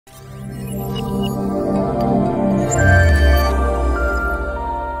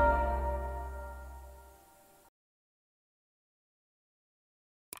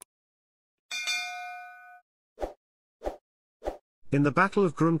In the Battle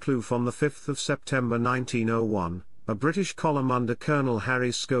of Groenkloof on the 5th of September 1901, a British column under Colonel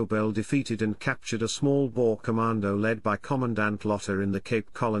Harry Scobell defeated and captured a small Boer commando led by Commandant Lötter in the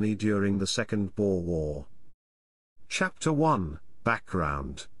Cape Colony during the Second Boer War. Chapter 1,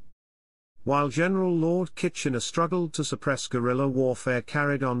 Background. While General Lord Kitchener struggled to suppress guerrilla warfare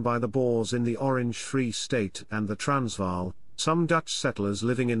carried on by the Boers in the Orange Free State and the Transvaal, some Dutch settlers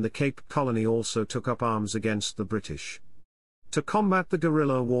living in the Cape Colony also took up arms against the British. To combat the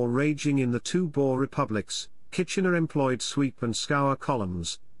guerrilla war raging in the two Boer republics, Kitchener employed sweep and scour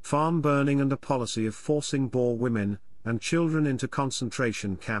columns, farm burning and a policy of forcing Boer women and children into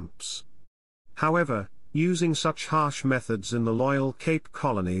concentration camps. However, using such harsh methods in the loyal Cape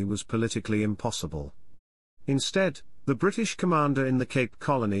Colony was politically impossible. Instead, the British commander in the Cape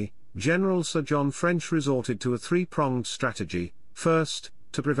Colony, General Sir John French, resorted to a three-pronged strategy: first,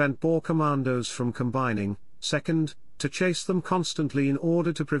 to prevent Boer commandos from combining; second, to chase them constantly in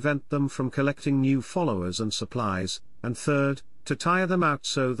order to prevent them from collecting new followers and supplies; and third, to tire them out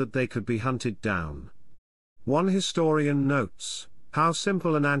so that they could be hunted down. One historian notes, "How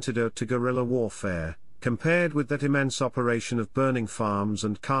simple an antidote to guerrilla warfare, compared with that immense operation of burning farms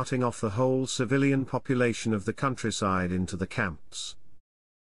and carting off the whole civilian population of the countryside into the camps."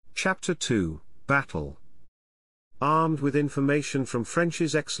 Chapter 2, Battle. Armed with information from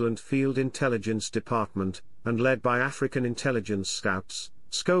French's excellent field intelligence department, and led by African intelligence scouts,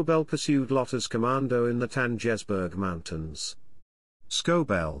 Scobell pursued Lötter's commando in the Tanjesberg Mountains.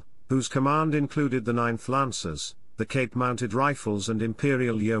 Scobell, whose command included the 9th Lancers, the Cape Mounted Rifles and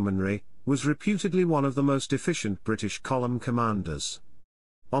Imperial Yeomanry, was reputedly one of the most efficient British column commanders.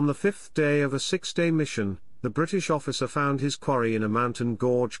 On the 5th day of a 6-day mission, the British officer found his quarry in a mountain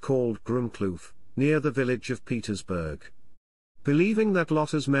gorge called Groenkloof, near the village of Petersburg. Believing that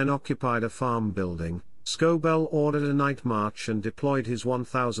Lötter's men occupied a farm building, Scobell ordered a night march and deployed his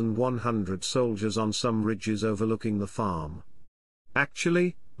 1,100 soldiers on some ridges overlooking the farm.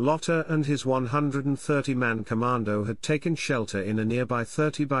 Actually, Lötter and his 130-man commando had taken shelter in a nearby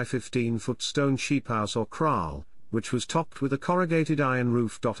 30 by 15-foot stone sheephouse or kraal, which was topped with a corrugated iron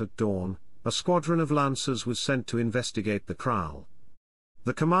roof. At dawn, a squadron of lancers was sent to investigate the kraal.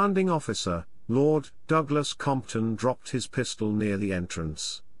 The commanding officer, Lord Douglas Compton, dropped his pistol near the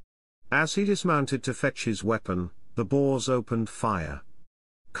entrance. As he dismounted to fetch his weapon, the Boers opened fire.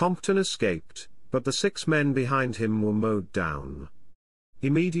 Compton escaped, but the 6 men behind him were mowed down.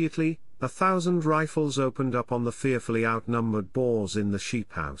 Immediately, 1,000 rifles opened up on the fearfully outnumbered Boers in the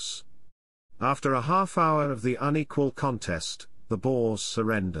sheephouse. After a half-hour of the unequal contest, the Boers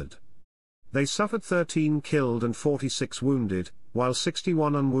surrendered. They suffered 13 killed and 46 wounded, while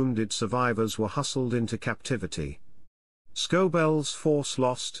 61 unwounded survivors were hustled into captivity. Scobell's force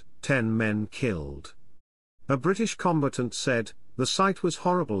lost 10 men killed. A British combatant said, "The sight was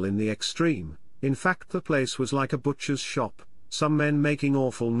horrible in the extreme. In fact, the place was like a butcher's shop. Some men making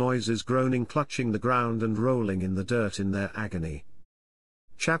awful noises, groaning, clutching the ground and rolling in the dirt in their agony."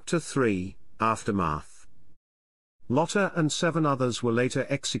 Chapter 3, Aftermath. Lötter and 7 others were later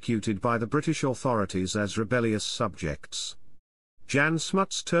executed by the British authorities as rebellious subjects. Jan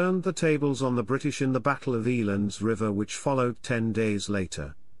Smuts turned the tables on the British in the Battle of Eland's River, which followed 10 days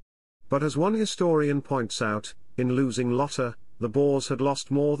later. But as one historian points out, in losing Lötter, the Boers had lost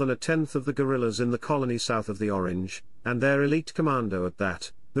more than 1/10 of the guerrillas in the colony south of the Orange, and their elite commando at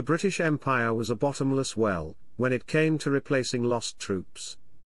that. The British Empire was a bottomless well when it came to replacing lost troops.